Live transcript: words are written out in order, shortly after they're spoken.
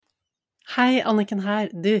Hei, Anniken her.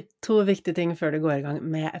 To viktige ting før du går i gang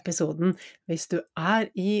med episoden. Hvis du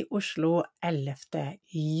i Oslo 11.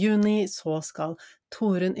 juni, så skal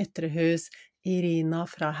Torunn Ytrehus, Irina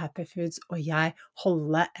fra Happy Foods og jeg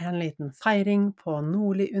holde en liten feiring på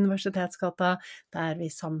Nordli Universitetsgata, der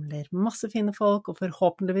vi samler masse fine folk, og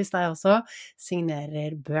forhåpentligvis deg også,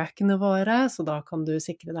 signerer bøkene våre, så da kan du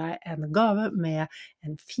sikre deg en gave med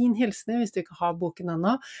en fin hilsen hvis du ikke har boken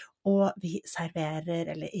ennå. Og vi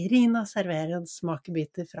serverer, eller Irina serverer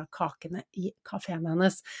smakebiter fra kakene i kaféen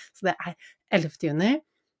hennes. Så det 11. juni,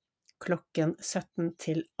 klokken 17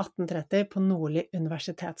 til 18:30 på Nordli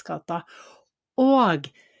Universitetsgata. Og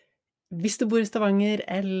hvis du bor i Stavanger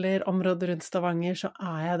eller området rundt Stavanger, så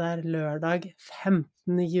jeg der lørdag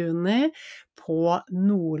 15. juni på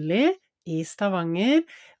Nordli i Stavanger,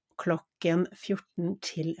 klokken 14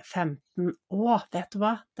 til 15. Og vet du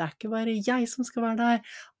hva? Det ikke bare jeg som skal være der.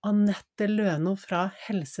 Annette Løno fra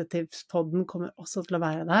Helsetipspodden kommer også til å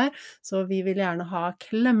være der, så vi vil gjerne ha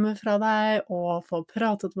klemme fra deg og få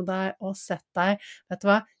pratet med deg og sett deg. Vet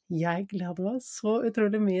du hva? Jeg gleder meg så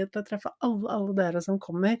utrolig mye til å treffe alle dere som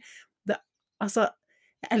kommer. Jeg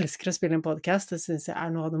elsker å spille en podcast, det synes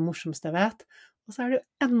jeg noe av det morsomste jeg vet. Og så det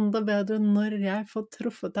jo enda bedre når jeg får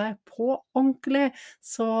truffet deg på ordentlig.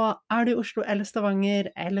 Så du i Oslo eller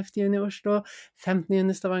Stavanger, 11. juni i Oslo, 15.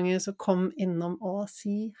 juni i Stavanger, så kom innom og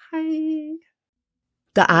si hei!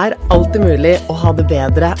 Det alltid mulig å ha det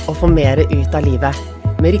bedre og få mer ut av livet.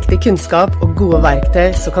 Med riktig kunnskap og gode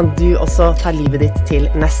verktøy så kan du også ta livet ditt til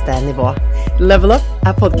neste nivå. Level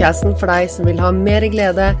Up podcasten for deg som vil ha mer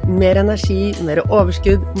glede, mer energi, mer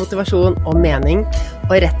overskudd, motivasjon og mening,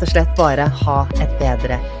 og rett og slett bare ha et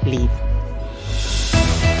bedre liv.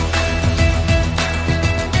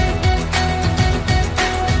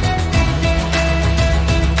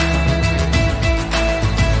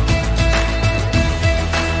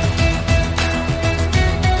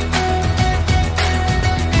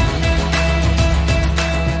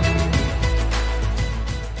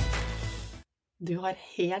 Du har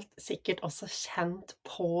helt sikkert også kjent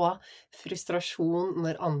på frustrasjon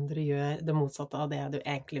når andre gjør det motsatte av det du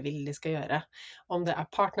egentlig vil de skal gjøre. Om det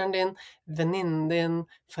partneren din, venninnen din,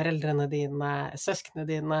 foreldrene dine, søskene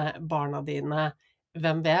dine, barna dine,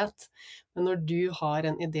 hvem vet? Men når du har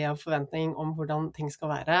en idé og forventning om hvordan ting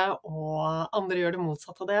skal være, og andre gjør det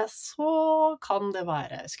motsatte av det, så kan det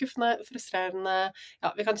være skuffende, frustrerende.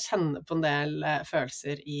 Ja, vi kan kjenne på en del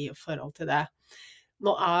følelser i forhold til det.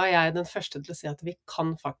 Nå jeg den første til å si at vi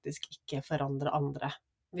kan faktisk ikke forandre andre.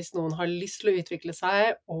 Hvis noen har lyst til å utvikle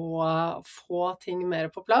seg og få ting mer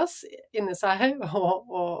på plass inni seg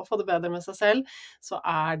og få det bedre med seg selv, så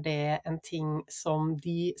det en ting som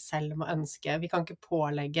de selv må ønske. Vi kan ikke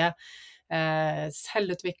pålegge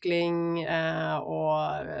selvutvikling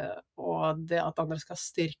og det at andre skal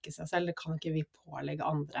styrke seg selv, det kan ikke vi pålegge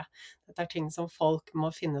andre. Dette ting som folk må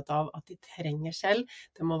finne ut av at de trenger selv.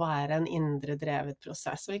 Det må være en indre drevet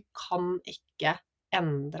prosess, og vi kan ikke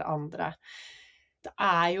endre andre. Det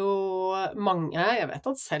jo mange, jeg vet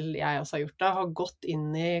at selv jeg også har gjort det, har gått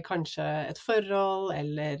inn i kanskje et forhold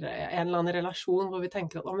eller en eller annen relasjon hvor vi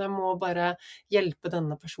tenker at om jeg må bare hjelpe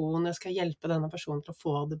denne personen, jeg skal hjelpe denne personen til å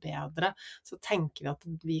få det bedre, så tenker vi at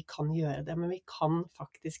vi kan gjøre det, men vi kan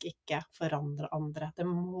faktisk ikke forandre andre. Det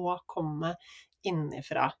må komme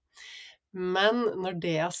innifra. Men når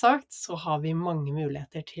det sagt, så har vi mange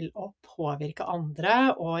muligheter til å påvirke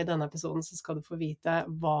andre, og i denne episoden så skal du få vite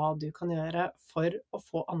hva du kan gjøre for å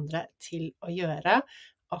få andre til å gjøre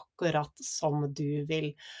akkurat som du vil.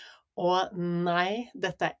 Og nei,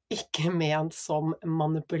 dette ikke ment som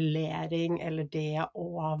manipulering eller det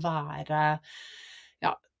å være,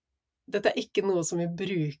 ja, dette ikke noe som vi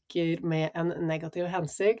bruker med en negativ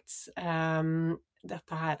hensikt.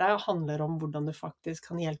 Dette her handler om hvordan du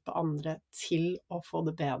faktisk kan hjelpe andre til å få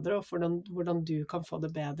det bedre, og hvordan du kan få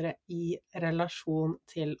det bedre i relasjon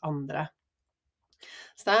til andre.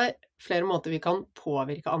 Så det flere måter vi kan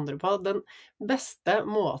påvirke andre på. Den beste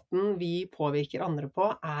måten vi påvirker andre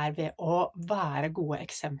på ved å være gode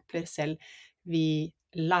eksempler selv. Vi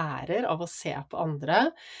lærer av å se på andre,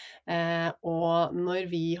 og når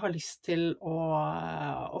vi har lyst til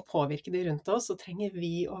å påvirke de rundt oss, så trenger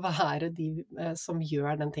vi å være de som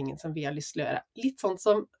gjør den tingen som vi har lyst til å gjøre. Litt sånn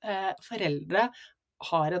som foreldre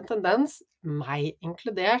har en tendens, meg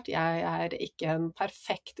inkludert, jeg ikke en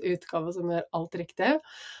perfekt utgave som gjør alt riktig,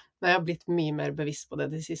 men jeg har blitt mye mer bevisst på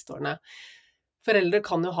det de siste årene. Foreldre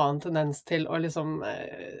kan jo ha en tendens til å liksom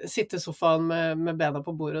sitte i sofaen med bena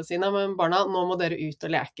på bordet og si, nei, men barna, nå må dere ut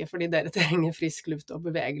og leke, fordi dere trenger frisk luft og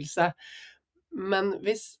bevegelse. Men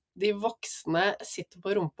hvis de voksne sitter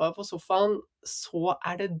på rumpa på sofaen, så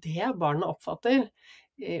det barna oppfatter.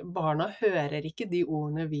 barna hører ikke de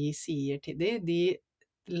ordene vi sier til de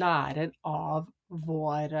lærer av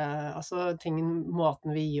altså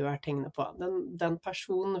måten vi gjør tingene på. Den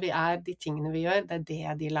personen vi de tingene vi gjør, det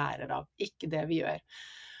det de lærer av, ikke det vi gjør.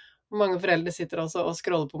 Mange foreldre sitter også og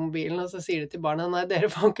scroller på mobilen, og så sier de til barna, nei, dere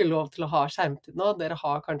får ikke lov til å ha skjermtid nå, dere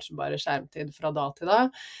har kanskje bare skjermtid fra da til da,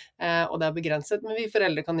 og det begrenset, men vi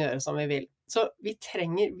foreldre kan gjøre som vi vil. Så vi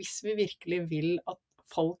trenger, hvis vi virkelig vil at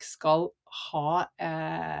folk skal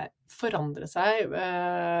forandre seg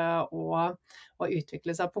og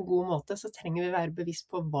utvikle seg på en god måte, så trenger vi være bevisst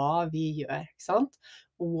på hva vi gjør, ikke sant?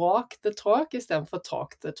 Walk the talk I stedet for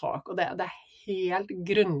talk the talk, og det helt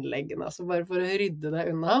grunnleggende, altså bare for å rydde det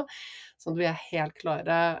unna, sånn at vi helt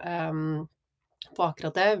klare på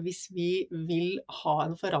akkurat det. Hvis vi vil ha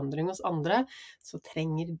en forandring hos andre, så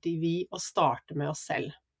trenger vi å starte med oss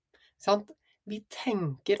selv. Sant? Vi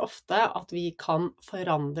tenker ofte at vi kan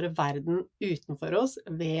forandre verden utenfor oss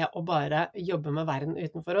ved å bare jobbe med verden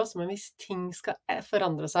utenfor oss, men hvis ting skal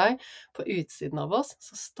forandre seg på utsiden av oss,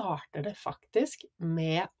 så starter det faktisk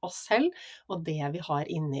med oss selv og det vi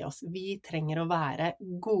har inni oss. Vi trenger å være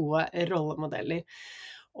gode rollemodeller.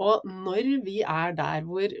 Og når vi der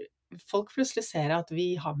hvor folk plutselig ser at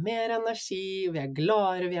vi har mer energi, vi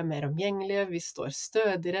gladere, vi mer omgjengelige, vi står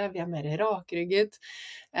stødigere, vi mer rakrygget,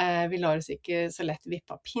 vi lar oss ikke så lett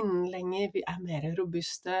vippe av pinnen lenger, vi mer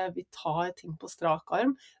robuste, vi tar ting på strak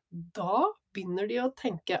arm, da begynner de å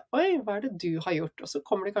tenke, oi, hva det du har gjort? Og så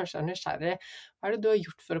kommer de kanskje nysgjerrig, hva det du har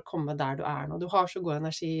gjort for å komme der du nå? Du har så god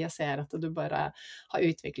energi, jeg ser at du bare har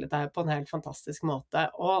utviklet deg på en helt fantastisk måte.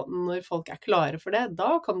 Og når folk klare for det,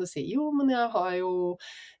 da kan du si, jo, men jeg har jo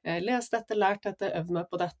lest dette, lært dette, øvd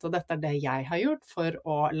meg på dette, og dette det jeg har gjort for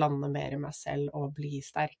å lande mer I meg selv og bli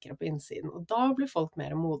sterkere på innsiden. Og da blir folk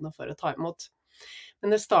mer modne for å ta imot.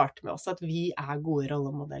 Men det starter med også at vi gode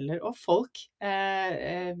rollemodeller, og folk,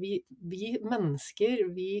 vi mennesker,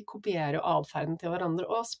 vi kopierer jo adferden til hverandre,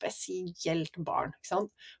 og spesielt barn, ikke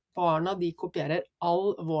sant? Barna, de kopierer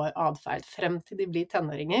all vår adferd. Frem til de blir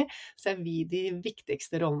tenåringer, så vi de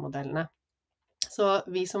viktigste rollemodellene. Så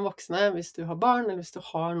vi som voksne, hvis du har barn, eller hvis du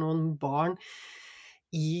har noen barn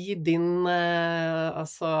I din,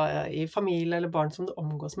 altså I familie eller barn som du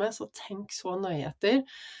omgås med, så tenk så nøye etter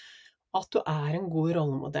at du en god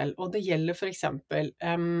rollemodell. Og det gjelder for eksempel,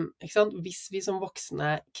 ikke sant? Hvis vi som voksne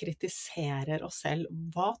kritiserer oss selv,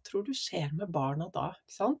 hva tror du skjer med barna da?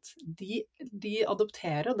 Ikke sant? De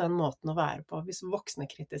adopterer den måten å være på. Hvis voksne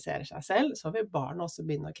kritiserer seg selv, så vil barna også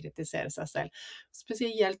begynne å kritisere seg selv.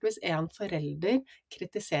 Spesielt hvis en forelder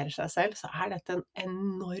kritiserer seg selv, så dette en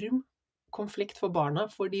enorm konflikt for barna,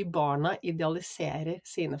 fordi barna idealiserer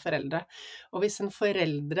sine foreldre. Og hvis en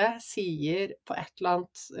foreldre sier på et eller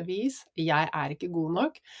annet vis, jeg ikke god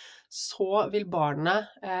nok, så vil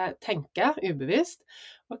barnet tenke ubevisst,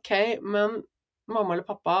 ok, men mamma eller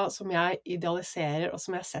pappa som jeg idealiserer og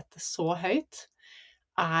som jeg setter så høyt,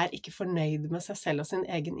 ikke fornøyd med seg selv og sin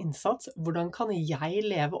egen innsats, hvordan kan jeg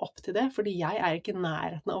leve opp til det? Fordi jeg ikke I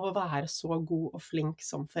nærheten av å være så god og flink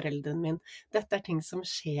som foreldren min. Dette ting som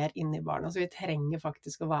skjer inni barna, så vi trenger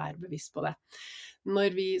faktisk å være bevisst på det.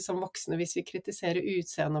 Når vi som voksne, hvis vi kritiserer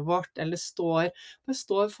utseendet vårt, eller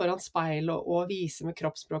står foran speilet og viser med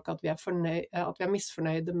kroppsspråk at vi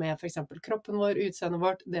misfornøyde med for eksempel kroppen vår, utseendet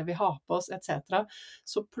vårt, det vi har på oss, etc.,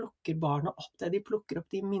 så plukker barna opp det. De plukker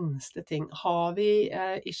opp de minste ting. Har vi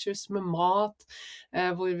issues med mat,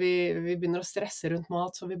 hvor vi begynner å stresse rundt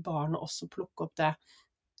mat, så vil barna også plukke opp det.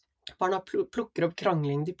 Barna plukker opp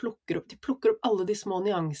krangling, de plukker opp alle de små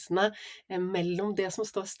nyansene mellom det som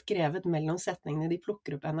står skrevet mellom setningene, de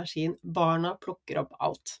plukker opp energien, barna plukker opp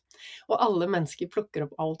alt. Og alle mennesker plukker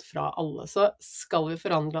opp alt fra alle, så skal vi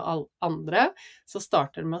forandre andre, så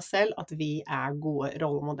starter det med oss selv at vi gode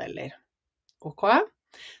rollemodeller. Ok?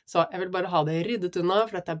 Så jeg vil bare ha det ryddet unna,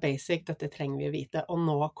 for dette basic, dette trenger vi å vite, og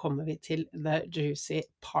nå kommer vi til the juicy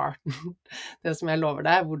part, det som jeg lover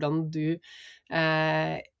deg, hvordan du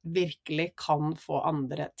virkelig kan få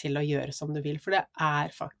andre til å gjøre som du vil, for det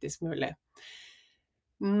faktisk mulig.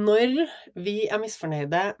 Når vi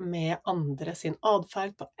misfornøyde med andre sin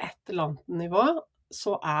adferd på et eller annet nivå,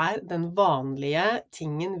 så den vanlige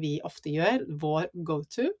tingen vi ofte gjør, vår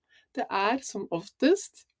go-to, det som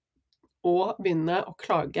oftest å begynne å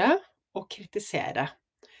klage og kritisere.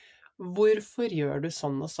 Hvorfor gjør du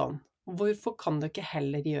sånn og sånn? Hvorfor kan du ikke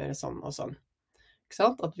heller gjøre sånn og sånn? Ikke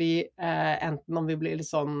sant? At vi, enten om vi blir litt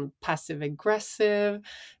sånn passive-aggressive,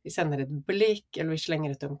 vi sender et blikk, eller vi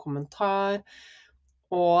slenger ut en kommentar,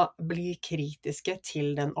 og blir kritiske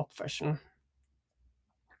til den oppførselen.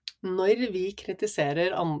 Når vi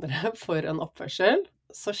kritiserer andre for en oppførsel,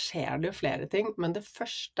 så skjer det jo flere ting, men det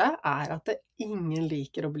første at det ingen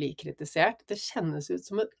liker å bli kritisert. Det kjennes ut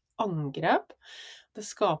som et angrep. Det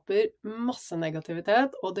skaper masse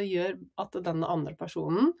negativitet, og det gjør at denne andre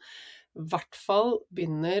personen i hvert fall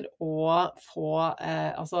begynner å få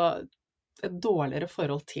et dårligere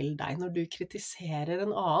forhold til deg når du kritiserer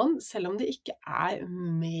en annen, selv om det ikke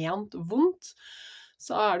ment vondt.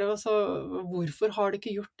 Så det jo altså, hvorfor har du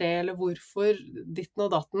ikke gjort det, eller hvorfor ditten og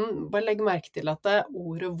datten? Bare legg merke til at det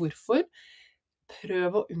ordet hvorfor,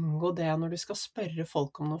 prøv å unngå det når du skal spørre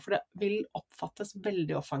folk om noe, for det vil oppfattes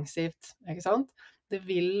veldig offensivt, ikke sant? Det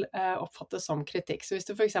vil oppfattes som kritikk. Så hvis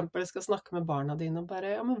du for eksempel skal snakke med barna dine og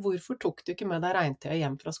bare, ja, men hvorfor tok du ikke med deg regntøyet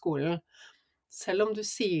hjem fra skolen? Selv om du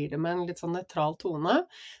sier det med en litt sånn nøytral tone,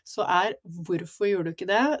 så hvorfor gjorde du ikke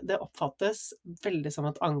det? Det oppfattes veldig som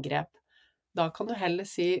et angrep. Da kan du heller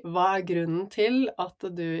si, hva grunnen til at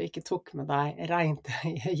du ikke tok med deg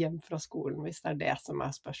regntøyet hjem fra skolen, hvis det det som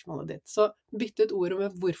spørsmålet ditt. Så bytt ut ordet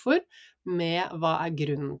med hvorfor, med hva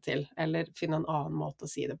grunnen til, eller finn en annen måte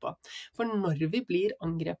å si det på. For når vi blir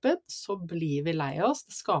angrepet, så blir vi lei oss,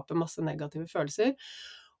 det skaper masse negative følelser,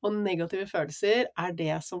 og negative følelser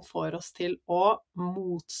det som får oss til å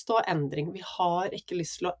motstå endring. Vi har ikke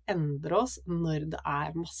lyst til å endre oss når det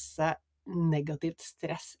masse negativt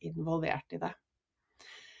stress involvert i det.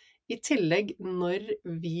 I tillegg, når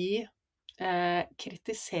vi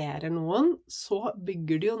kritiserer noen, så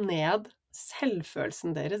bygger det jo ned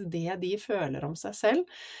selvfølelsen deres, det de føler om seg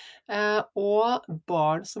selv. Og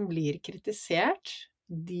barn som blir kritisert,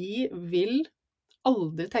 de vil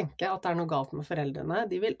aldri tenke at det noe galt med foreldrene.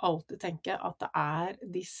 De vil alltid tenke at det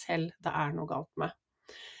de selv det noe galt med.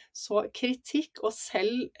 Så kritikk og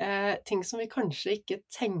selv ting som vi kanskje ikke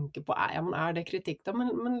tenker på ja, men det kritikk da?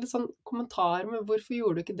 Men litt sånn kommentar med hvorfor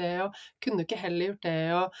gjorde du ikke det, og kunne du ikke heller gjort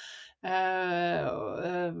det, og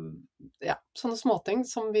ja, sånne småting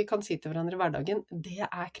som vi kan si til hverandre i hverdagen, det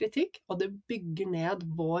kritikk, og det bygger ned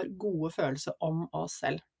vår gode følelse om oss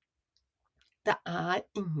selv. Det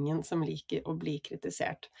ingen som liker å bli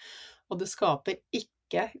kritisert, og det skaper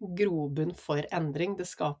ikke grobunn for endring, det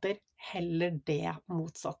skaper heller det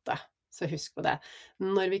motsatte. Så husk på det.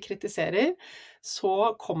 Når vi kritiserer,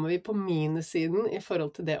 så kommer vi på minussiden i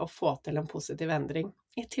forhold til det å få til en positiv endring.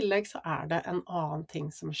 I tillegg så det en annen ting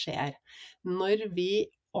som skjer. Når vi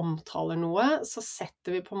omtaler noe, så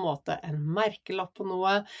setter vi på en måte en merkelapp på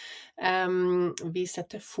noe, vi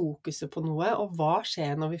setter fokuset på noe, og hva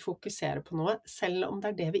skjer når vi fokuserer på noe, selv om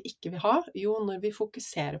det det vi ikke vil ha? Jo, når vi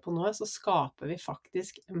fokuserer på noe, så skaper vi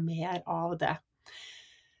faktisk mer av det.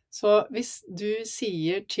 Så hvis du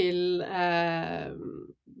sier til,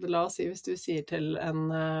 la oss si hvis du sier til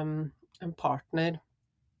en partner,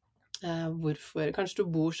 hvorfor, kanskje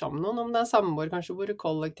du bor sammen med noen, om det samboer, kanskje du bor i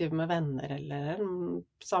kollektiv med venner, eller en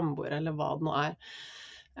samboer, eller hva det nå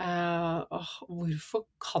hvorfor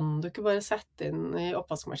kan du ikke bare sette inn i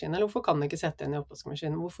oppvaskmaskinen, eller hvorfor kan du ikke sette inn i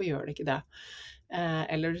oppvaskmaskinen, hvorfor gjør du ikke det?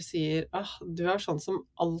 Eller du sier, du sånn som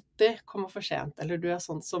alltid kommer for sent, eller du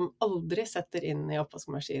sånn som aldri setter inn i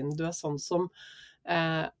oppvaskmaskinen, du sånn som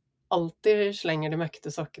alltid slenger de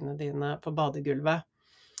møkkete sokkene dine på badegulvet.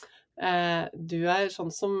 Du sånn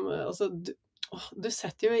som, altså, du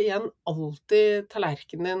setter jo igjen alltid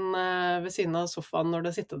tallerkenen din ved siden av sofaen når du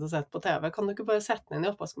har sittet og sett på TV. Kan du ikke bare sette den inn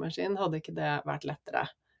i oppvaskmaskinen? Hadde ikke det vært lettere?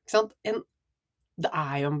 Ikke sant? Det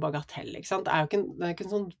jo en bagatell, ikke sant? Det ikke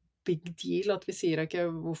en sånn big deal at vi sier ikke,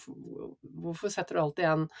 hvorfor setter du alltid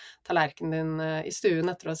igjen tallerkenen din i stuen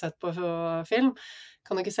etter å ha sett på film?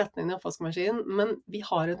 Kan du ikke sette den inn i oppvaskmaskinen? Men vi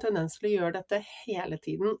har en tendens til å gjøre dette hele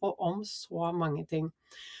tiden, og om så mange ting.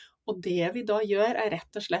 Og det vi da gjør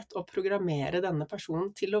rett og slett å programmere denne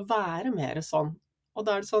personen til å være mer sånn. Og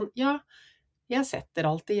da det sånn, ja, jeg setter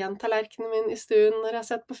alltid igjen tallerkenen min i stuen når jeg har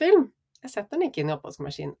sett på film. Jeg setter den ikke inn i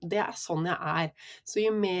oppvaskmaskinen. Det sånn jeg Så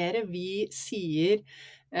jo mer vi sier,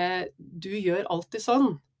 du gjør alltid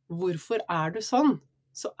sånn, hvorfor du sånn?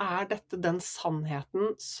 Så dette den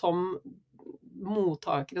sannheten som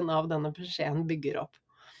mottakeren av denne beskjeden bygger opp.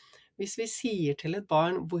 Hvis vi sier til et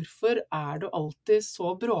barn, hvorfor du alltid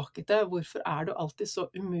så bråkete? Hvorfor du alltid så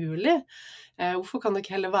umulig? Hvorfor kan du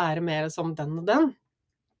ikke heller være mer som den og den?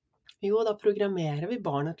 Jo, da programmerer vi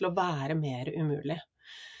barnet til å være mer umulig.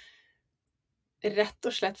 Rett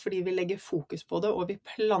og slett fordi vi legger fokus på det, og vi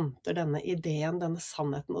planter denne ideen, denne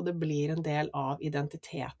sannheten, og det blir en del av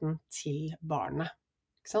identiteten til barnet.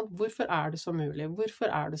 Ikke sant? Hvorfor du så umulig? Hvorfor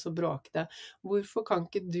du så bråkete? Hvorfor kan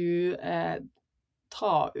ikke du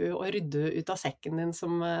ta og rydde ut av sekken din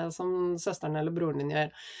som søsteren eller broren din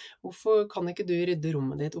gjør? Hvorfor kan ikke du rydde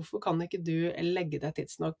rommet ditt? Hvorfor kan ikke du legge deg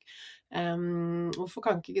tidsnok? Hvorfor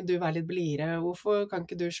kan ikke du være litt blidere? Hvorfor kan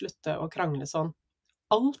ikke du slutte å krangle sånn?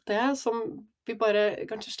 alt det som vi bare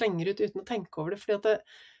kanskje slenger ut uten å tenke over det, fordi at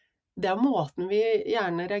det er måten vi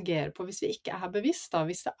gjerne reagerer på hvis vi ikke er bevisst da.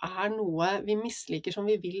 Hvis det er noe vi misliker som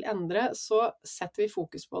vi vil endre, så setter vi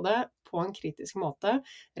fokus på det på en kritisk måte.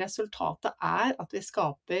 Resultatet er at vi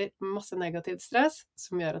skaper masse negativt stress,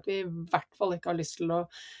 som gjør at vi i hvert fall ikke har lyst til å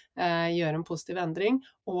gjøre en positiv endring,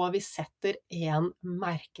 og vi setter en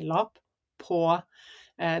merkelapp på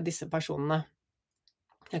disse personene.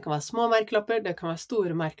 Det kan være små merkelapper, det kan være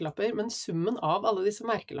store merkelapper, men summen av alle disse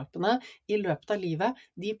merkelappene i løpet av livet,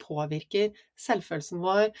 de påvirker selvfølelsen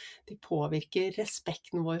vår, de påvirker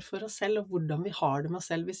respekten vår for oss selv, og hvordan vi har det med oss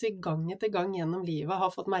selv. Hvis vi gang etter gang gjennom livet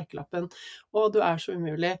har fått merkelappen, «Å, du er så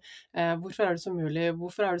umulig», «Hvorfor er du så umulig?»,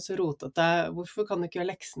 «Hvorfor er du så rotete?», «Hvorfor kan du ikke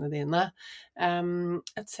gjøre leksene dine?»,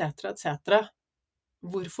 et cetera, et cetera.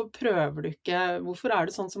 Hvorfor prøver du ikke? Hvorfor er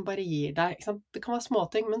du sånn som bare gir deg? Ikke sant? Det kan være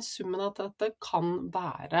småting, men summen av dette kan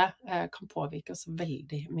påvirke oss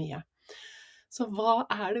veldig mye. Så hva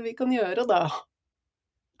er det vi kan gjøre da?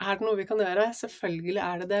 Er det noe vi kan gjøre? Selvfølgelig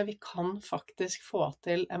er det det. Vi kan faktisk få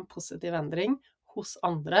til en positiv endring hos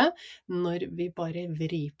andre når vi bare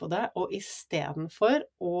vrir på det, og i stedet for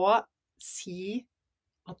å si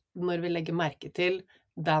at når vi legger merke til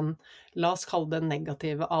den, la oss kalle det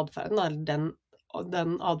negative adferden, eller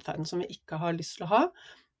den adferden som vi ikke har lyst til å ha,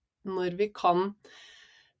 når vi kan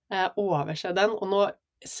overse den, og nå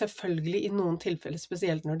selvfølgelig i noen tilfeller,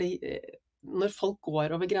 spesielt når folk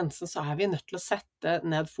går over grensen, så er vi nødt til å sette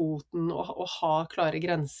ned foten og ha klare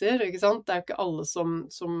grenser, ikke sant? Det er jo ikke alle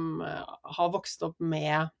som har vokst opp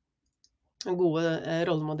med gode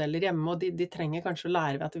rollemodeller hjemme, og de trenger kanskje å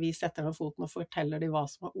lære ved at vi setter ned foten og forteller dem hva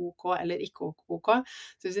som er ok eller ikke ok.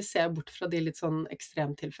 Så hvis vi ser bort fra de litt sånn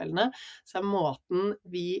ekstremtilfellene, så er måten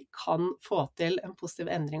vi kan få til en positiv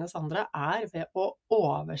endring hos andre er ved å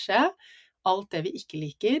overse alt det vi ikke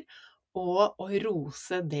liker, og å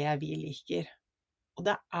rose det vi liker. Og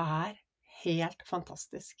det er helt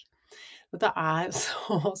fantastisk. Dette er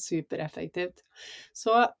så supereffektivt.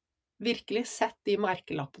 Så virkelig sett de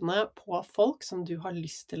merkelappene på folk som du har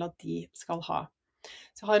lyst til at de skal ha.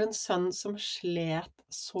 Så jeg har en sønn som slet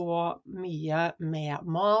så mye med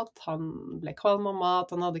mat, han ble kvalm av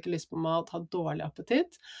mat, han hadde ikke lyst på mat, hadde dårlig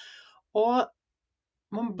appetitt, og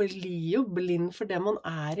man blir jo blind for det man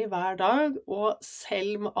er i hver dag, og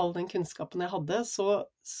selv med all den kunnskapen jeg hadde,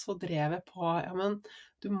 så drev jeg på, ja, men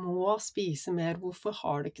du må spise mer, hvorfor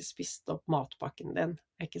har du ikke spist opp matpakken din,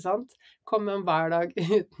 ikke sant? Kom hjem hver dag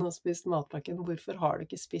uten å spise matpakken, hvorfor har du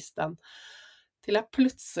ikke spist den? Til jeg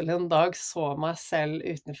plutselig en dag så meg selv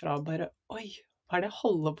utenfra og bare, oi, hva er det jeg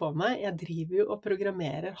holder på med? Jeg driver jo og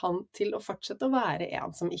programmerer han til å fortsette å være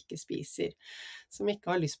en som ikke spiser, som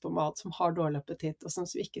ikke har lyst på mat, som har dårlig appetitt, og som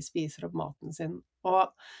ikke spiser opp maten sin.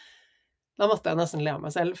 Og da måtte jeg nesten le av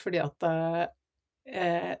meg selv, fordi at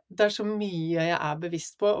det er så mye jeg er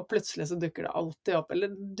bevisst på, og plutselig så dukker det alltid opp,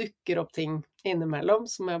 eller dukker opp ting innimellom,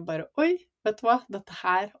 som jeg bare, oi, vet du hva, dette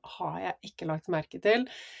her har jeg ikke lagt merke til,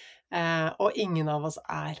 og ingen av oss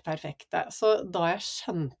er perfekte. Så da jeg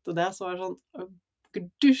skjønte det, så var det sånn,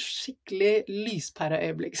 skikkelig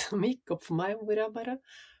lyspæreøyeblikk som gikk opp for meg, hvor jeg bare,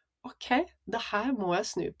 ok, det her må jeg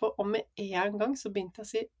snu på, og med en gang så begynte jeg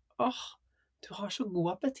å si, åh, du har så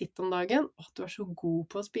god appetitt om dagen, og du er så god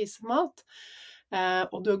på å spise mat,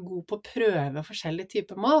 og du er god på å prøve forskjellige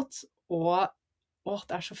typer mat, og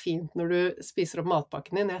det er så fint når du spiser opp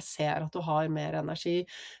matpakken din, jeg ser at du har mer energi,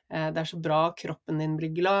 det er så bra, kroppen din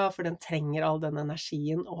blir glad, for den trenger all den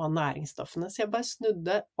energien og næringsstoffene. Så jeg bare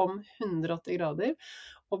snudde om 180 grader,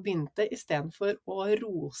 og begynte i stedet for å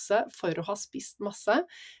rose for å ha spist masse,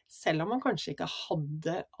 selv om man kanskje ikke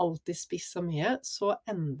hadde alltid spist så mye, så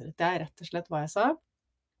endret jeg rett og slett hva jeg sa,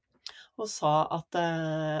 og sa at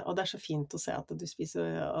og det er så fint å se at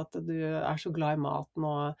du er så glad i maten,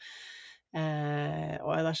 og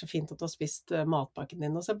det er så fint at du har spist matpakken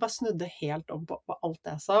din, og så jeg bare snudde helt om på alt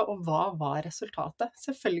det jeg sa, og hva var resultatet?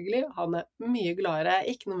 Selvfølgelig, han er mye gladere,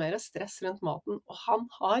 ikke noe mer stress rundt maten, og han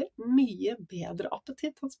har mye bedre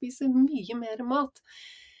appetitt, han spiser mye mer mat.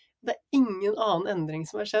 Det er ingen annen endring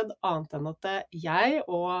som har skjedd, annet enn at jeg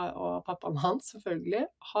og pappaen hans selvfølgelig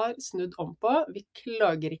har snudd om på. Vi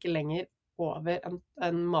klager ikke lenger over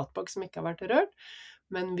en matpakke som ikke har vært rørt,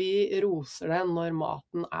 men vi roser det når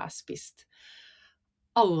maten er spist.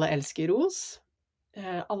 Alle elsker ros.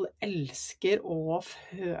 Alle elsker å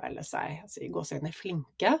føle seg, altså i gåseøyne,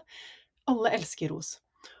 flinke. Alle elsker ros.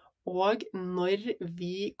 Og når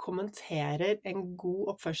vi kommenterer en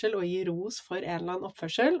god oppførsel og gir ros for en eller annen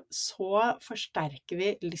oppførsel, så forsterker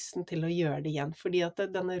vi lysten til å gjøre det igjen, fordi at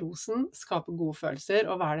denne rosen skaper gode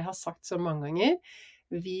følelser, og hva er det jeg har sagt så mange ganger?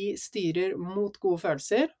 Vi styrer mot gode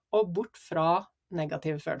følelser, og bort fra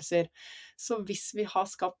negative følelser. Så hvis vi har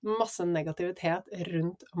skapt masse negativitet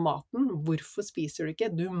rundt maten, hvorfor spiser du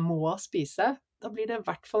ikke? Du må spise. Da blir det i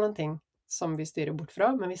hvert fall en ting som vi styrer bort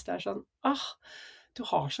fra. Men hvis det er sånn, du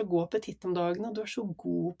har så god appetitt om dagene, du er så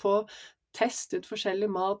god på å teste ut forskjellig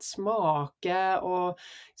mat, smake og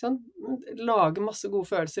sånn, lage masse gode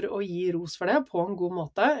følelser og gi ros for det på en god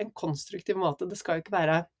måte, en konstruktiv måte. Det skal jo ikke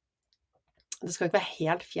være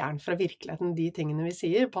helt fjern fra virkeligheten, de tingene vi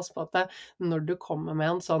sier. Pass på at når du kommer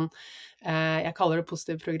med en sånn, jeg kaller det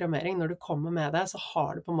positiv programmering, når du kommer med det, så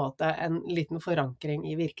har du på en måte en liten forankring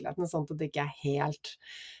i virkeligheten, sånn at det ikke er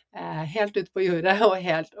helt ut på jordet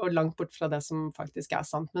og langt bort fra det som faktisk er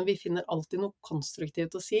sant. Men vi finner alltid noe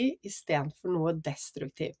konstruktivt å si, i stedet for noe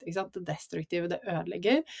destruktivt. Ikke sant? Det destruktive, det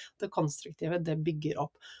ødelegger, det konstruktive, det bygger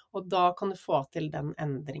opp. Og da kan du få til den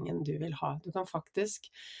endringen du vil ha. Du kan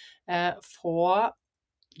faktisk få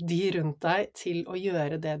de rundt deg til å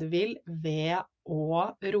gjøre det du vil ved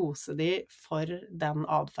å rose de for den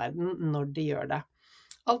adferden når de gjør det.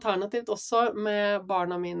 Alternativt også med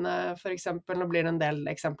barna mine, for eksempel. Nå blir det en del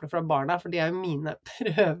eksempler fra barna, for de er jo mine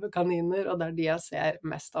prøvekaniner, og det er de jeg ser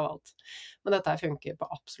mest av alt. Men dette funker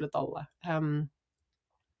på absolutt alle.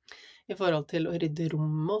 I forhold til å rydde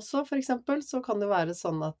rommet også, for eksempel, så kan det være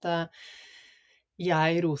sånn at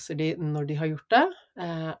jeg roser de når de har gjort det.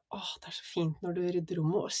 Det er så fint når du rydder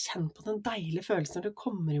rommet, og kjenn på den deilige følelsen når du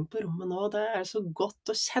kommer inn på rommet nå. Det er så godt,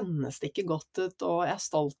 og kjennes det ikke godt ut, og jeg er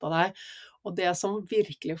stolt av deg. Og det som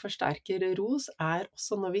virkelig forsterker ros, er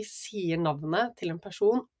også når vi sier navnet til en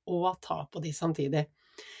person, og tar på de samtidig.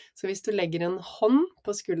 Så hvis du legger en hånd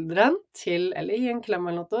på skulderen eller i en klem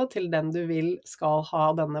eller noe, til den du vil skal ha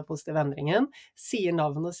denne positive endringen, sier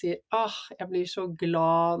navnet og sier, jeg blir så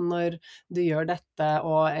glad når du gjør dette,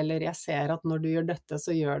 eller jeg ser at når du gjør dette,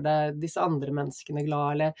 så gjør det disse andre menneskene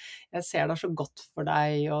glad, eller jeg ser det er så godt for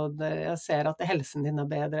deg, og jeg ser at helsen din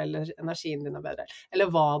er bedre, eller energien din er bedre,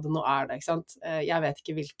 eller hva det nå er det, ikke sant? Jeg vet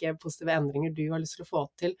ikke hvilke positive endringer du har lyst til å få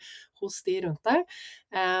til hos de rundt deg,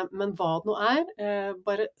 men hva det nå er,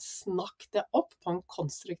 bare snakk det opp på en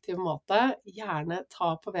konstruktiv måte, gjerne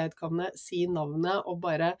ta på vedkommende, si navnet, og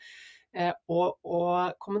bare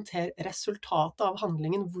og kommenter resultatet av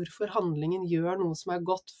handlingen, hvorfor handlingen gjør noe som er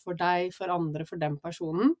godt for deg, for andre, for den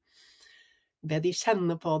personen. Ved de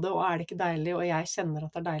kjenner på det, og er det ikke deilig, og jeg kjenner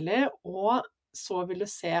at det er deilig, og så vil du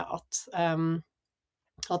se at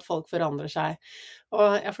folk forandrer seg.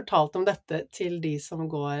 Og jeg fortalte om dette til de som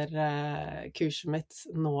går kurset mitt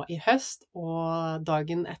nå i høst, og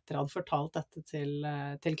dagen etter jeg hadde fortalt dette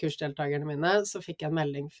til kursdeltakerne mine, så fikk jeg en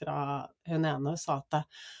melding fra hun ene og sa at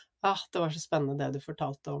det var så spennende det du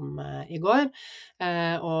fortalte om i går,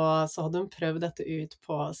 og så hadde hun prøvd dette ut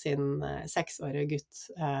på sin 6-årige gutt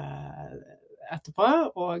etterpå,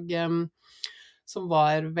 og som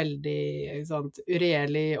var veldig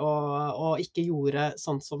uregjerlig og ikke gjorde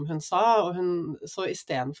sånn som hun sa, så i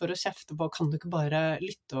stedet for å kjefte på, kan du ikke bare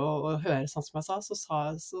lytte og høre sånn som jeg sa,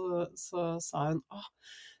 så sa hun,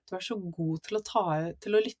 du er så god til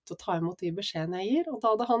å lytte og ta imot de beskjedene jeg gir, og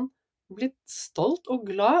da hadde han blitt stolt og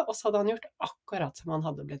glad, og så hadde han gjort akkurat som han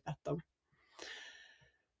hadde blitt bedt om.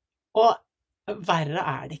 Og verre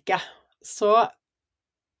er det ikke. Så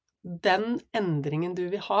den endringen du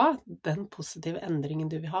vil ha, den positive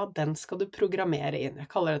endringen du vil ha, den skal du programmere inn.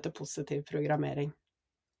 Jeg kaller dette positiv programmering.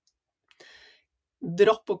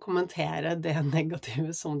 Dropp å kommentere det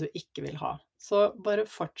negative som du ikke vil ha. Så bare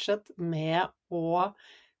fortsett med å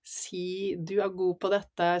si, du er god på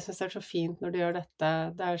dette, jeg synes det er så fint når du gjør dette,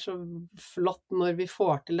 det er så flott når vi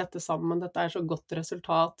får til dette sammen, dette er så godt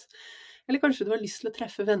resultat. Eller kanskje du har lyst til å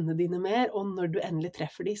treffe vennene dine mer, og når du endelig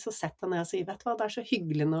treffer de, så sett deg ned og si, vet du hva, det er så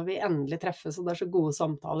hyggelig når vi endelig treffes, og det er så gode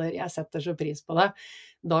samtaler, jeg setter så pris på det.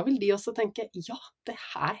 Da vil de også tenke, ja, det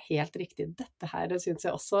er helt riktig, dette her synes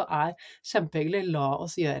jeg også er kjempehyggelig, la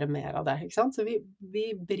oss gjøre mer av det, ikke sant? Så vi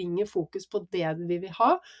bringer fokus på det vi vil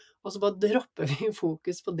ha, og så bare dropper vi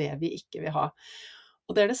fokus på det vi ikke vil ha.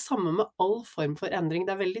 Og det er det samme med all form for endring.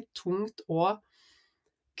 Det er veldig tungt å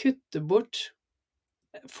kutte bort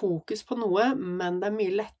fokus på noe, men det er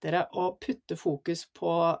mye lettere å putte fokus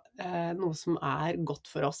på noe som er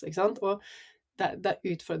godt for oss, ikke sant? Og det er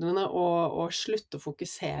utfordrende å slutte å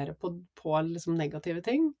fokusere på liksom negative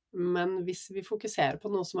ting, men hvis vi fokuserer på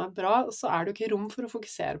noe som er bra, så er det jo ikke rom for å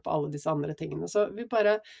fokusere på alle disse andre tingene. Så vi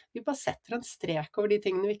bare setter en strek over de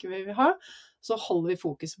tingene vi ikke vil ha, så holder vi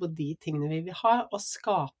fokus på de tingene vi vil ha, og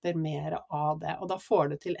skaper mer av det, og da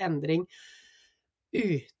får du til endring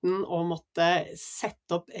uten å måtte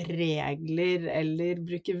sette opp regler, eller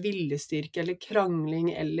bruke viljestyrke, eller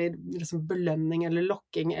krangling, eller liksom belønning, eller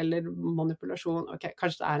lokking, eller manipulasjon. Ok,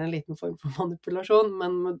 kanskje det er en liten form for manipulasjon,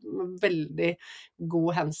 men med veldig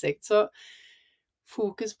god hensikt. Så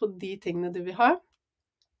fokus på de tingene du vil ha,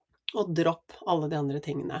 og dropp alle de andre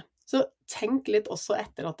tingene. Så tenk litt også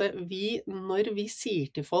etter at når vi sier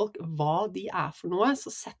til folk hva de er for noe, så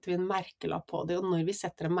setter vi en merkelapp på det, og når vi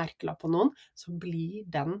setter en merkelapp på noen, så blir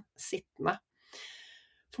den sittende.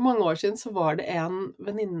 For mange år siden så var det en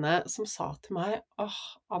venninne som sa til meg,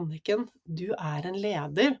 Anniken, du er en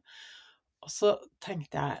leder. Og så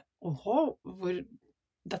tenkte jeg,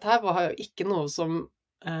 dette her var jo ikke noe som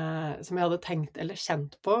jeg hadde tenkt eller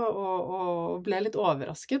kjent på, og ble litt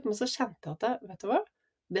overrasket, men så kjente jeg at vet du hva,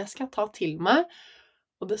 det skal jeg ta til meg,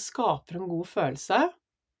 og det skaper en god følelse.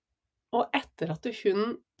 Og etter at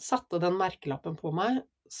hun satte den merkelappen på meg,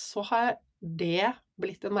 så har det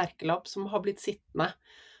blitt en merkelapp som har blitt sittende.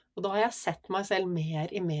 Og da har jeg sett meg selv mer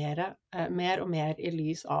og mer i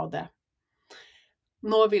lys av det.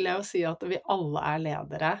 Nå vil jeg jo si at vi alle er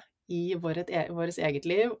ledere i vårt eget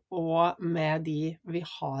liv, og med de vi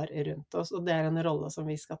har rundt oss, og det er en rolle som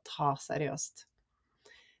vi skal ta seriøst.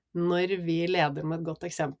 Når vi leder med et godt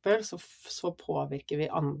eksempel, så påvirker vi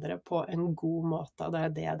andre på en god måte, og det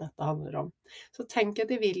er det dette handler om. Så tenk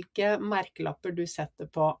etter hvilke merkelapper du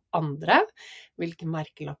setter på andre, hvilke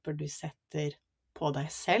merkelapper du setter på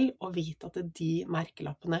deg selv, og vite at de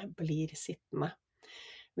merkelappene blir sittende.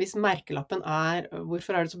 Hvis merkelappen er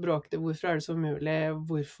hvorfor er det så bråkete, hvorfor er det så umulig,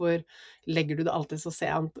 hvorfor legger du det alltid så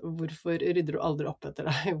sent, hvorfor rydder du aldri opp etter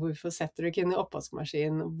deg, hvorfor setter du ikke inn i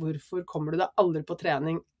oppvaskmaskinen, hvorfor kommer du deg aldri på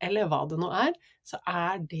trening, eller hva det nå er, så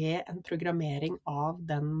er det en programmering av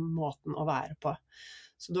den måten å være på.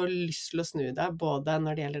 Så du har lyst til å snu deg, både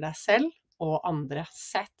når det gjelder deg selv og andre.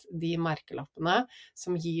 Sett de merkelappene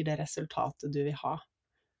som gir det resultatet du vil ha.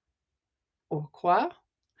 Ok?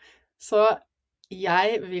 Så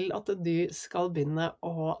jeg vil at du skal begynne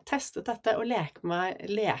å teste dette og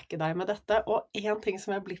leke deg med dette. Og en ting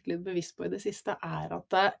som jeg har blitt litt bevisst på i det siste, er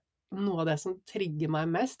at noe av det som trigger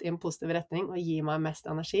meg mest i en positiv retning og gir meg mest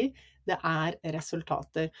energi, det er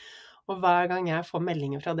resultater. Og hver gang jeg får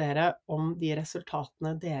meldinger fra dere om de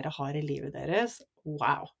resultatene dere har i livet deres,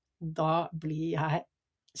 wow, da blir jeg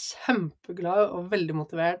kjempeglad og veldig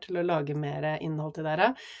motivert til å lage mer innhold til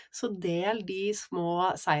dere. Så del de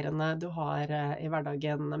små seirene du har i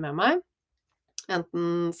hverdagen med meg.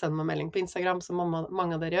 Enten send meg en melding på Instagram, som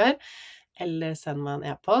mange av dere gjør, eller send meg en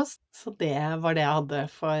e-post. Så det var det jeg hadde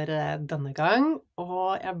for denne gang,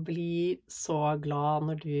 og jeg blir så glad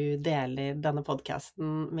når du deler denne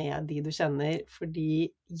podcasten med de du kjenner, fordi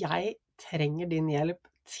jeg trenger din hjelp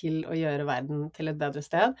til å gjøre verden til et bedre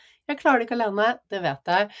sted. Jeg klarer det ikke alene, det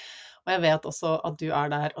vet jeg, og jeg vet også at du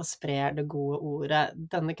er der og sprer det gode ordet.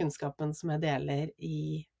 Denne kunnskapen som jeg deler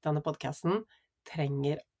i denne podcasten,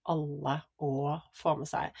 trenger alle å få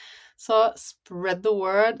med seg. Så spread the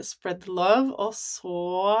word, spread the love, og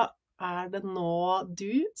så er det nå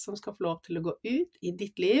du som skal få lov til å gå ut i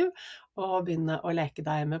ditt liv og begynne å leke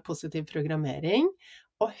deg med positiv programmering.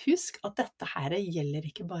 Og husk at dette her gjelder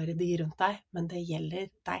ikke bare de rundt deg, men det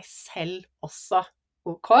gjelder deg selv også.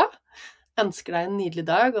 Ok? Ønsker deg en nydelig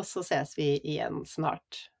dag, og så ses vi igjen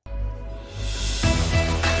snart.